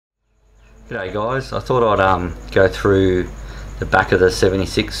G'day guys, I thought I'd go through the back of the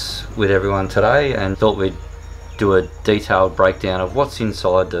 76 with everyone today and thought we'd do a detailed breakdown of what's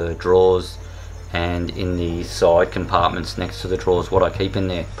inside the drawers and in the side compartments next to the drawers, what I keep in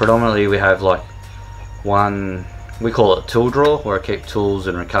there. Predominantly we have like one, we call it tool drawer, where I keep tools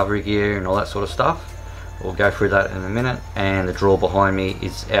and recovery gear and all that sort of stuff. We'll go through that in a minute. And the drawer behind me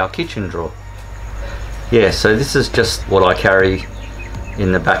is our kitchen drawer. Yeah, so this is just what I carry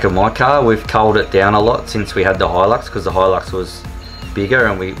in the back of my car. We've culled it down a lot since we had the Hilux, because the Hilux was bigger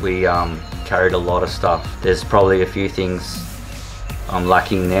and we carried a lot of stuff. There's probably a few things I'm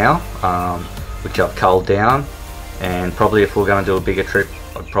lacking now, which I've culled down, and probably if we're going to do a bigger trip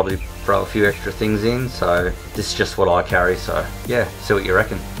I'd probably throw a few extra things in. So this is just what I carry, so yeah, see what you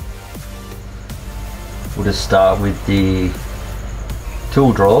reckon. We'll just start with the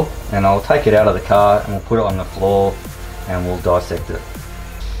tool drawer, and I'll take it out of the car and we'll put it on the floor and we'll dissect it.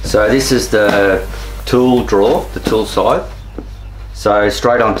 So this is the tool drawer, the tool side. So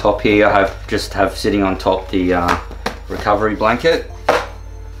straight on top here I have sitting on top the recovery blanket.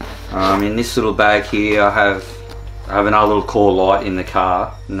 In this little bag here I have another little core light in the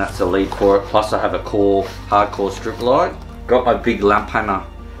car, and that's a lead for it. Plus I have a hardcore strip light. Got my big lamp hanger.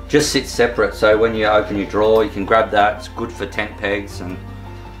 Just sits separate, so when you open your drawer you can grab that. It's good for tent pegs and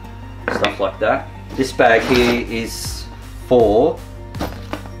stuff like that. This bag here is for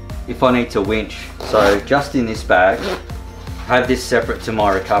if I need to winch. So just in this bag I have this separate to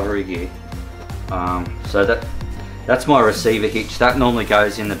my recovery gear. So that's my receiver hitch. That normally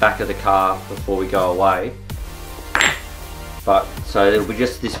goes in the back of the car before we go away. But so it'll be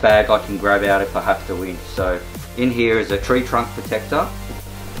just this bag I can grab out if I have to winch. So in here is a tree trunk protector,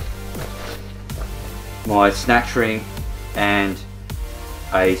 my snatch ring, and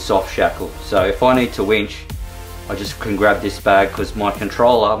a soft shackle. So if I need to winch, I just can grab this bag, because my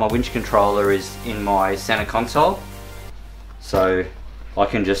winch controller is in my center console. So I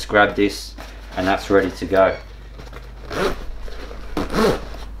can just grab this and that's ready to go.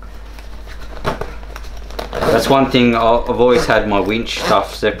 That's one thing, I've always had my winch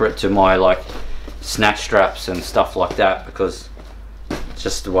stuff separate to my like snatch straps and stuff like that, because it's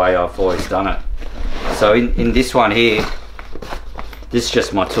just the way I've always done it. So in this one here, this is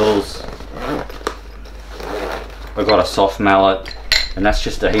just my tools. I've got a soft mallet, and that's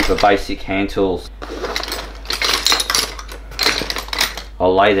just a heap of basic hand tools.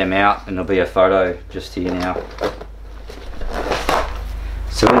 I'll lay them out and there'll be a photo just here now.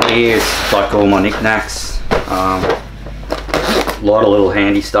 So in here is like all my knickknacks, a lot of little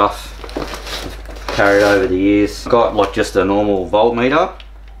handy stuff I've carried over the years. I've got like just a normal voltmeter.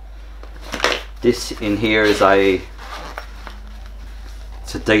 This in here is it's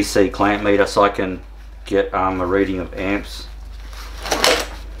a DC clamp meter, so I can get a reading of amps.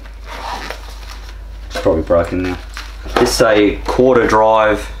 It's probably broken now. This is a quarter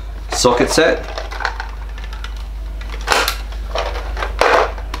drive socket set.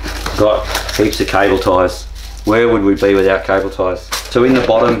 Got heaps of cable ties. Where would we be without cable ties? So in the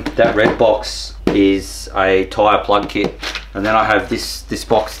bottom, that red box is a tyre plug kit. And then I have this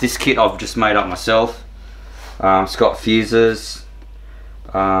box. This kit I've just made up myself. It's got fuses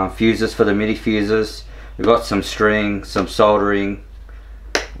for the MIDI fuses. We've got some string, some soldering,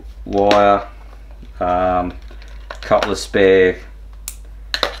 wire, couple of spare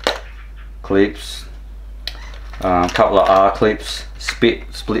clips, couple of R clips,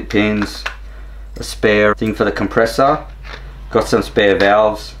 split pins, a spare thing for the compressor. Got some spare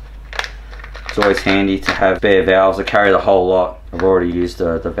valves. It's always handy to have spare valves. I carry the whole lot. I've already used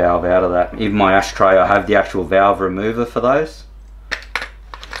the valve out of that. Even my ashtray, I have the actual valve remover for those.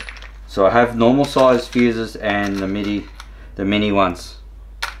 So I have normal size fuses and the mini ones.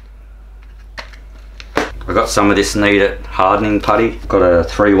 I've got some of this needed hardening putty. Got a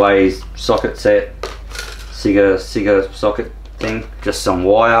 3-way socket set, Sigger socket thing. Just some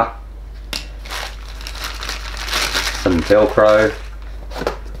wire, some Velcro,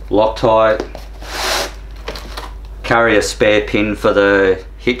 Loctite. Carry a spare pin for the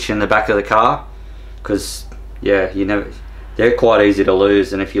hitch in the back of the car, because yeah, they're quite easy to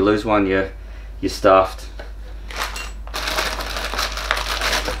lose, and if you lose one you're stuffed.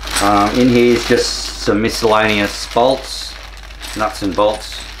 In here is just some miscellaneous bolts, nuts and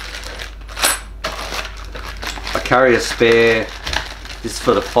bolts. I carry a spare, this is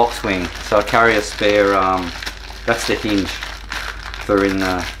for the fox wing, so I carry a spare, that's the hinge for in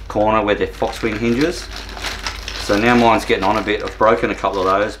the corner where the fox wing hinges. So now mine's getting on a bit. I've broken a couple of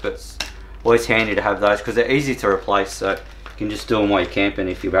those, but it's always handy to have those because they're easy to replace, so you can just do them while you're camping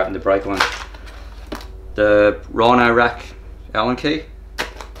if you happen to break one. The Rhino rack Allen key,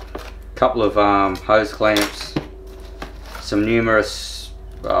 couple of hose clamps, some numerous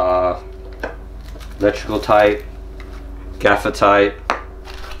electrical tape, gaffer tape,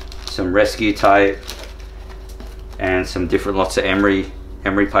 some rescue tape, and some different lots of emery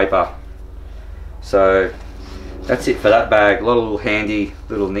paper. So that's it for that bag. A lot of little handy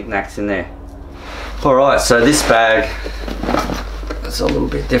little knickknacks in there. Alright, so this bag is a little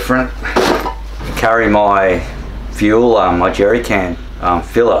bit different. I carry my fuel, my jerry can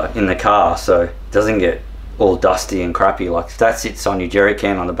filler in the car, so it doesn't get all dusty and crappy. Like if that sits on your jerry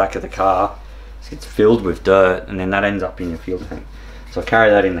can on the back of the car, it gets filled with dirt and then that ends up in your fuel tank. So I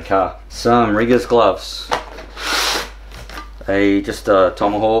carry that in the car. Some rigger's gloves, just a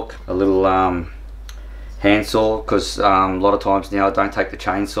tomahawk, a little handsaw, because a lot of times now I don't take the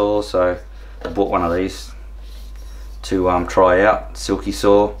chainsaw, so I bought one of these to try out. Silky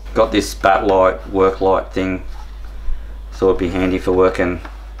saw. Got this bat light, work light thing, thought it'd be handy for working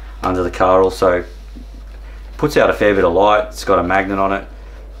under the car. Also puts out a fair bit of light. It's got a magnet on it,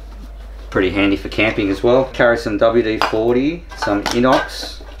 pretty handy for camping as well. Carry some WD-40, some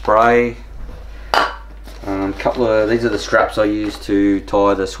inox spray, couple of, these are the straps I use to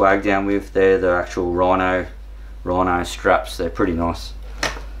tie the swag down with. They're the actual rhino straps. They're pretty nice.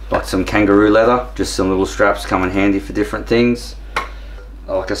 Like some kangaroo leather, just some little straps come in handy for different things.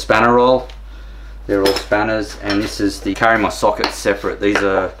 Like a spanner roll, they're all spanners. And this is the, carry my sockets separate. These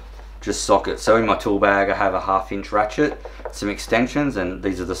are just sockets. So in my tool bag I have a 1/2 inch ratchet, some extensions, and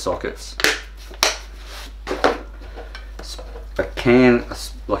these are the sockets. A can,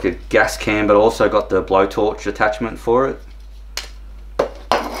 like a gas can, but also got the blowtorch attachment for it.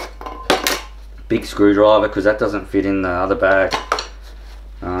 Big screwdriver, because that doesn't fit in the other bag.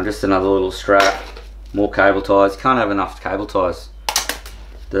 Just another little strap. More cable ties. Can't have enough cable ties.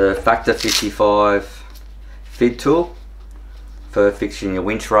 The Factor 55 feed tool for fixing your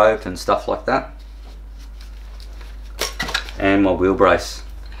winch rope and stuff like that. And my wheel brace,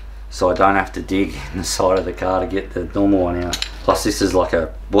 so I don't have to dig in the side of the car to get the normal one out. Plus this is like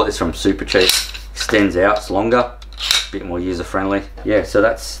bought this from Super Cheap. Extends out, it's longer, a bit more user friendly. Yeah, so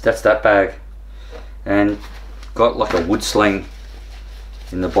that's that bag. And got like a wood sling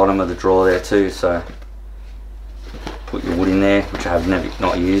in the bottom of the drawer there too, so put your wood in there, which I have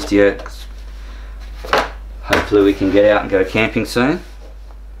not used yet. Hopefully we can get out and go camping soon.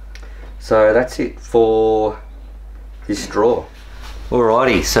 So that's it for this drawer.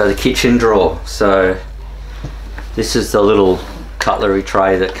 Alrighty, so the kitchen drawer. So this is the little cutlery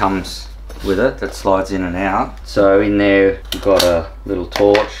tray that comes with it, that slides in and out. So in there you've got a little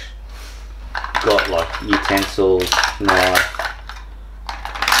torch, got like utensils, knife,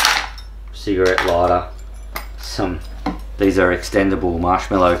 cigarette lighter, these are extendable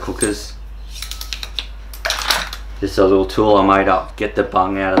marshmallow cookers. This is a little tool I made up, get the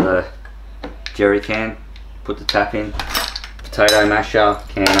bung out of the jerry can, put the tap in. Potato masher,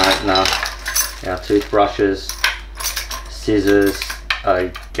 can opener, our toothbrushes, scissors,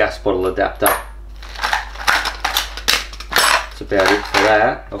 a gas bottle adapter. That's about it for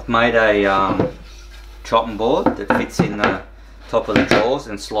that. I've made a chopping board that fits in the top of the drawers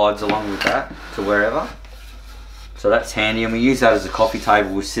and slides along with that to wherever. So that's handy, and we use that as a coffee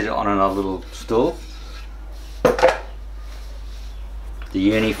table. We sit it on another little stool. The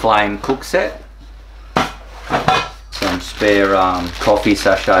Uniflame cook set. Some spare coffee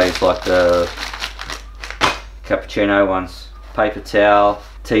sachets, like the cappuccino ones. Paper towel,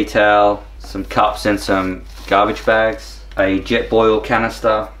 tea towel, some cups and some garbage bags. A jet boil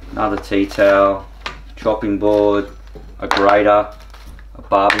canister, another tea towel, chopping board, a grater, a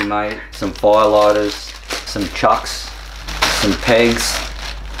Barbie mate, some fire lighters, some chucks, some pegs,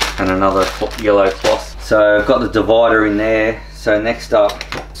 and another yellow cloth. So I've got the divider in there. So next up,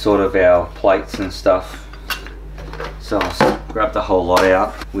 sort of our plates and stuff. So I'll grab the whole lot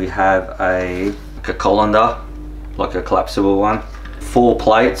out. We have a colander, like a collapsible one. 4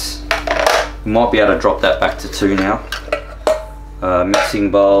 plates. We might be able to drop that back to 2 now.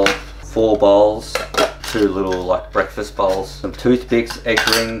 Mixing bowl, 4 bowls, 2 little like breakfast bowls, some toothpicks, egg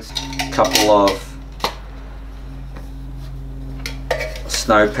rings, a couple of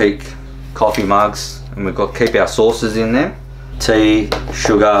Snow Peak coffee mugs, and we've got to keep our sauces in there. Tea,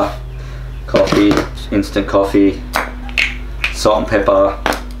 sugar, coffee, instant coffee, salt and pepper.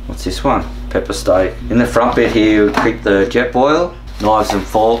 What's this one? Pepper steak. In the front bit here, we keep the jet boil, knives and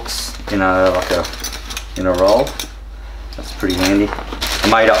forks in a roll. That's pretty handy. I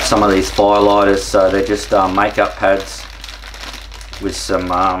made up some of these fire lighters, so they're just makeup pads with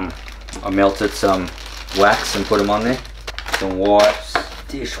some. I melted some wax and put them on there. Some wipes,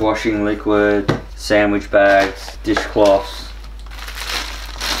 dishwashing liquid, sandwich bags, dishcloths,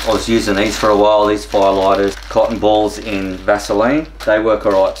 I was using these for a while, these fire lighters. Cotton balls in Vaseline, they work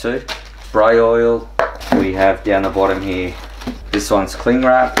alright too. Spray oil, we have down the bottom here, this one's cling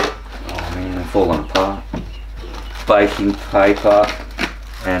wrap. Oh man, they're falling apart. Baking paper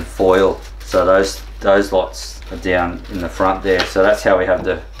and foil. So those lots are down in the front there. So that's how we have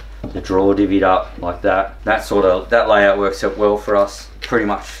the drawer divvied up like that. That layout works out well for us. Pretty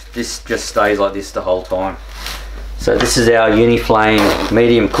much this just stays like this the whole time. So this is our Uniflame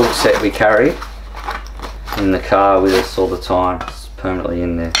medium cook set we carry in the car with us all the time. It's permanently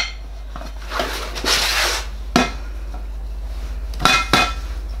in there.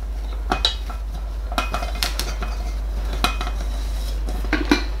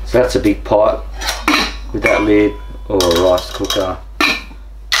 So that's a big pot with that lid, or a rice cooker,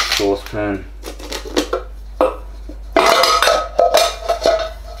 saucepan.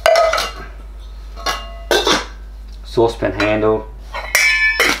 Saucepan handle,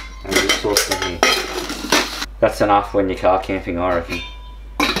 and the saucepan here. That's enough when you're car camping, I reckon.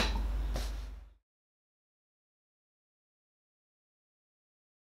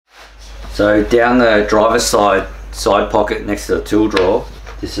 So down the driver's side pocket next to the tool drawer,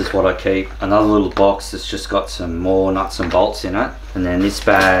 this is what I keep. Another little box that's just got some more nuts and bolts in it. And then this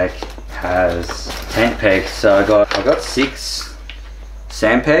bag has tent pegs. So I got 6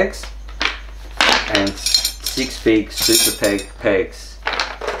 sand pegs and 6 big super pegs.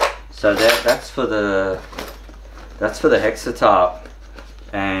 So that's for the hexatarp,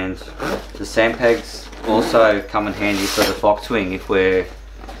 and the sand pegs also come in handy for the fox wing if we're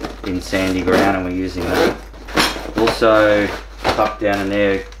in sandy ground and we're using that. Also tucked down in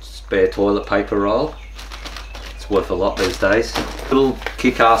there, spare toilet paper roll. It's worth a lot these days. Little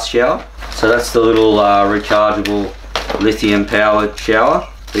kick-ass shower. So that's the little rechargeable lithium powered shower.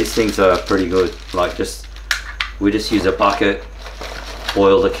 These things are pretty good. Like we just use a bucket,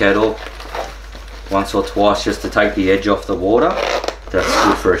 boil the kettle once or twice just to take the edge off the water. That's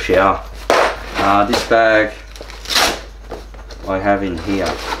good for a shower. This bag I have in here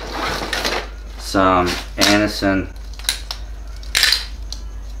some Anderson.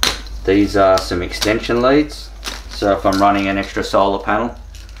 These are some extension leads, so if I'm running an extra solar panel,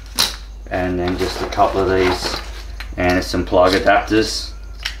 and then just a couple of these Anderson plug adapters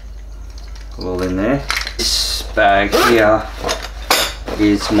all in there. This bag here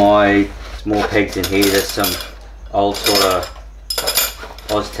is my more pegs in here. There's some old sort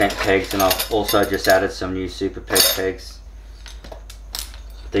of Oz tent pegs, and I've also just added some new super pegs.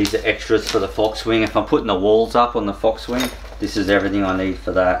 These are extras for the fox wing. If I'm putting the walls up on the fox wing, this is everything I need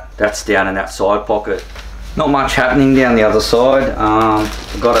for that. That's down in that side pocket. Not much happening down the other side.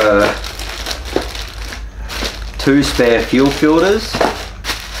 I've got 2 spare fuel filters,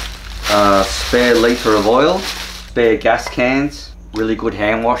 a spare litre of oil, spare gas cans, really good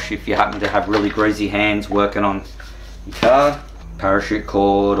hand wash if you happen to have really greasy hands working on your car, parachute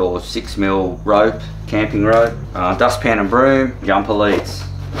cord or 6mm rope, camping rope, dustpan and broom, jumper leads.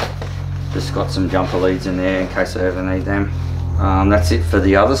 Just got some jumper leads in there in case I ever need them. That's it for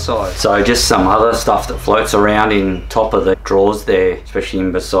the other side. So just some other stuff that floats around in top of the drawers there, especially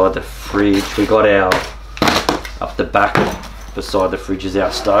in beside the fridge. We got our, up the back beside the fridge is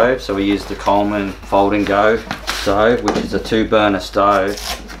our stove. So we use the Coleman fold and go stove, which is a 2-burner stove.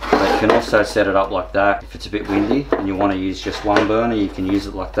 But you can also set it up like that. If it's a bit windy and you want to use just 1 burner, you can use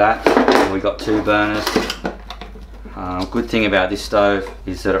it like that. And we got 2 burners. Good thing about this stove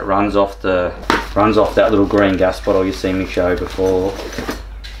is that it runs off that little green gas bottle you seen me show before.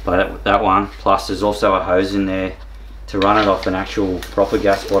 But that one, plus there's also a hose in there to run it off an actual proper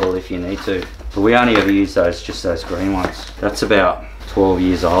gas bottle if you need to. But we only ever use just those green ones. That's about 12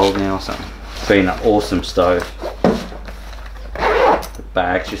 years old now or something. It's been an awesome stove. The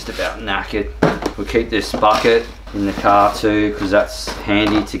bag's just about knackered. We keep this bucket in the car too, because that's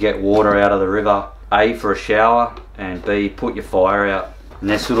handy to get water out of the river. A, for a shower, and B, put your fire out. And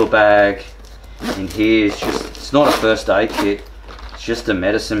this little bag in here is just, it's not a first aid kit, it's just a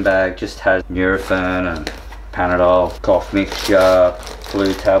medicine bag. Just has Nurofen and Panadol, cough mixture,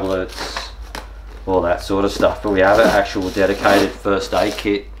 flu tablets, all that sort of stuff. But we have an actual dedicated first aid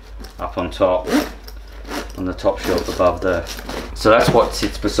kit up on top, on the top shelf above the, so that's what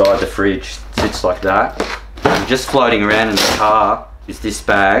sits beside the fridge, sits like that. And just floating around in the car is this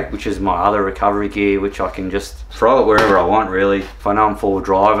bag, which is my other recovery gear, which I can just throw it wherever I want really. If I know I'm forward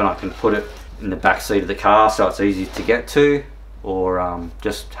driving, I can put it in the back seat of the car so it's easy to get to, or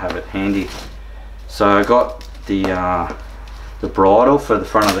just have it handy. So I got the bridle for the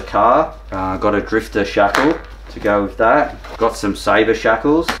front of the car, got a Drifta shackle to go with that, got some Sabre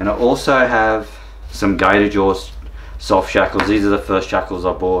shackles, and I also have some gator jaws soft shackles. These are the first shackles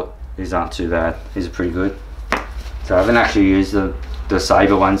I bought. These aren't too bad. These are pretty good. So I haven't actually used the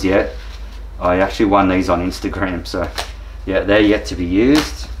Sabre ones yet. I actually won these on Instagram, so yeah, they're yet to be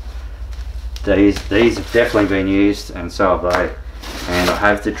used. These have definitely been used, and so have they. And I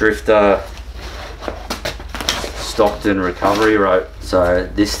have the Drifta Stockton recovery rope. So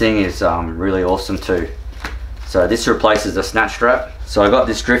this thing is really awesome too. So this replaces the snatch strap. So I got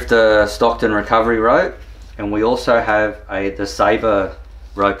this Drifta Stockton recovery rope, and we also have the Sabre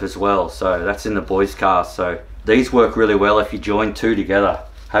rope as well. So that's in the boys' car. So these work really well if you join two together.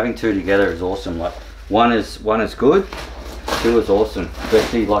 Having two together is awesome. Like one is good, two is awesome,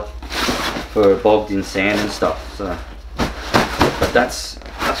 especially like for bogged in sand and stuff. So, but that's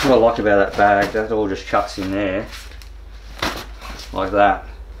what I like about that bag. That all just chucks in there like that.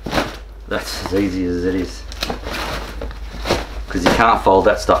 That's as easy as it is, because you can't fold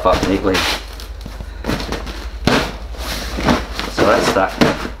that stuff up neatly. So that's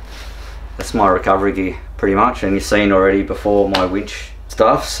that. That's my recovery gear pretty much, and you've seen already before my winch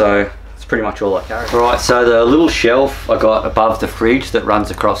stuff, so it's pretty much all I carry. Right, so the little shelf I got above the fridge that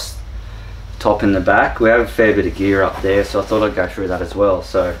runs across the top and the back, we have a fair bit of gear up there, so I thought I'd go through that as well.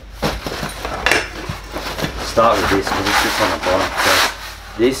 So start with this, because it sits on the bottom.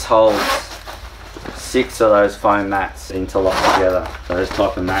 So this holds 6 of those foam mats interlocked together, those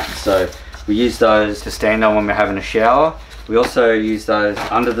type of mats. So we use those to stand on when we're having a shower. We also use those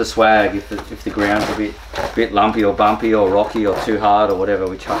under the swag if the ground's a bit lumpy or bumpy or rocky or too hard or whatever.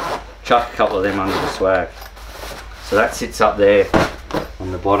 We chuck a couple of them under the swag. So that sits up there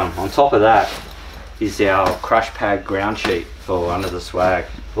on the bottom. On top of that is our crash pad ground sheet for under the swag.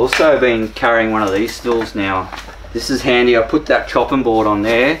 I've also been carrying one of these stools now. This is handy. I put that chopping board on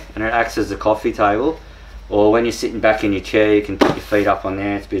there and it acts as a coffee table. Or when you're sitting back in your chair, you can put your feet up on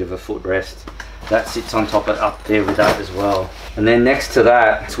there. It's a bit of a footrest. That sits on top of up there with that as well. And then next to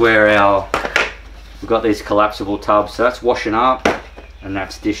that is where we've got these collapsible tubs. So that's washing up and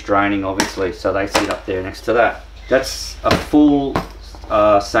that's dish draining obviously. So they sit up there next to that. That's a full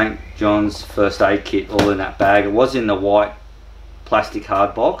St. John's first aid kit all in that bag. It was in the white plastic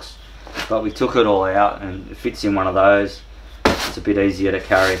hard box, but we took it all out and it fits in one of those. It's a bit easier to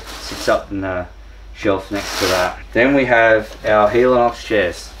carry. It sits up in the shelf next to that. Then we have our Helinox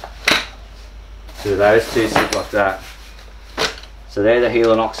chairs. So those two sit like that. So they're the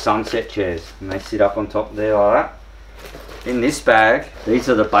Helinox Sunset chairs, and they sit up on top there like that. In this bag, these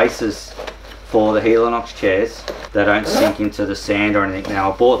are the bases for the Helinox chairs. They don't sink into the sand or anything.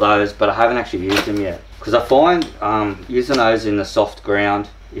 Now I bought those, but I haven't actually used them yet, because I find using those in the soft ground,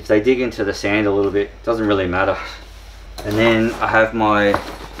 if they dig into the sand a little bit, it doesn't really matter. And then I have my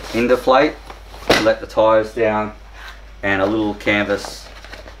Indeflate to let the tyres down, and a little canvas,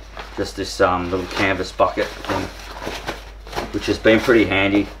 just this little canvas bucket thing, which has been pretty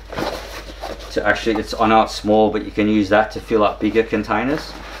handy to actually, I know it's small, but you can use that to fill up bigger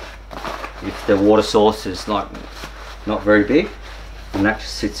containers if the water source is like not very big, and that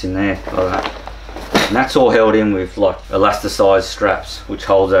just sits in there like that. And that's all held in with like elasticized straps, which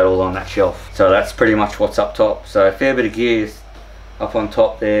holds that all on that shelf. So that's pretty much what's up top. So a fair bit of gear up on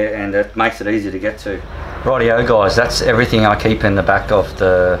top there, and it makes it easy to get to. Rightio guys, that's everything I keep in the back of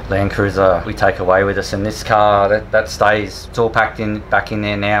the Landcruiser we take away with us. And this car, that stays, it's all packed in back in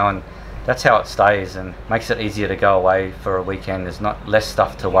there now, and that's how it stays, and makes it easier to go away for a weekend. There's not less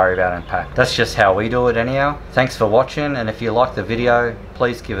stuff to worry about and pack. That's just how we do it anyhow. Thanks for watching, and if you like the video,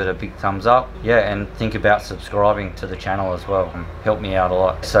 please give it a big thumbs up. Yeah, and think about subscribing to the channel as well. Help me out a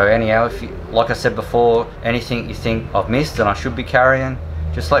lot. So anyhow, if you, like I said before, anything you think I've missed and I should be carrying,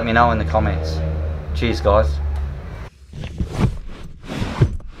 just let me know in the comments. Cheers guys.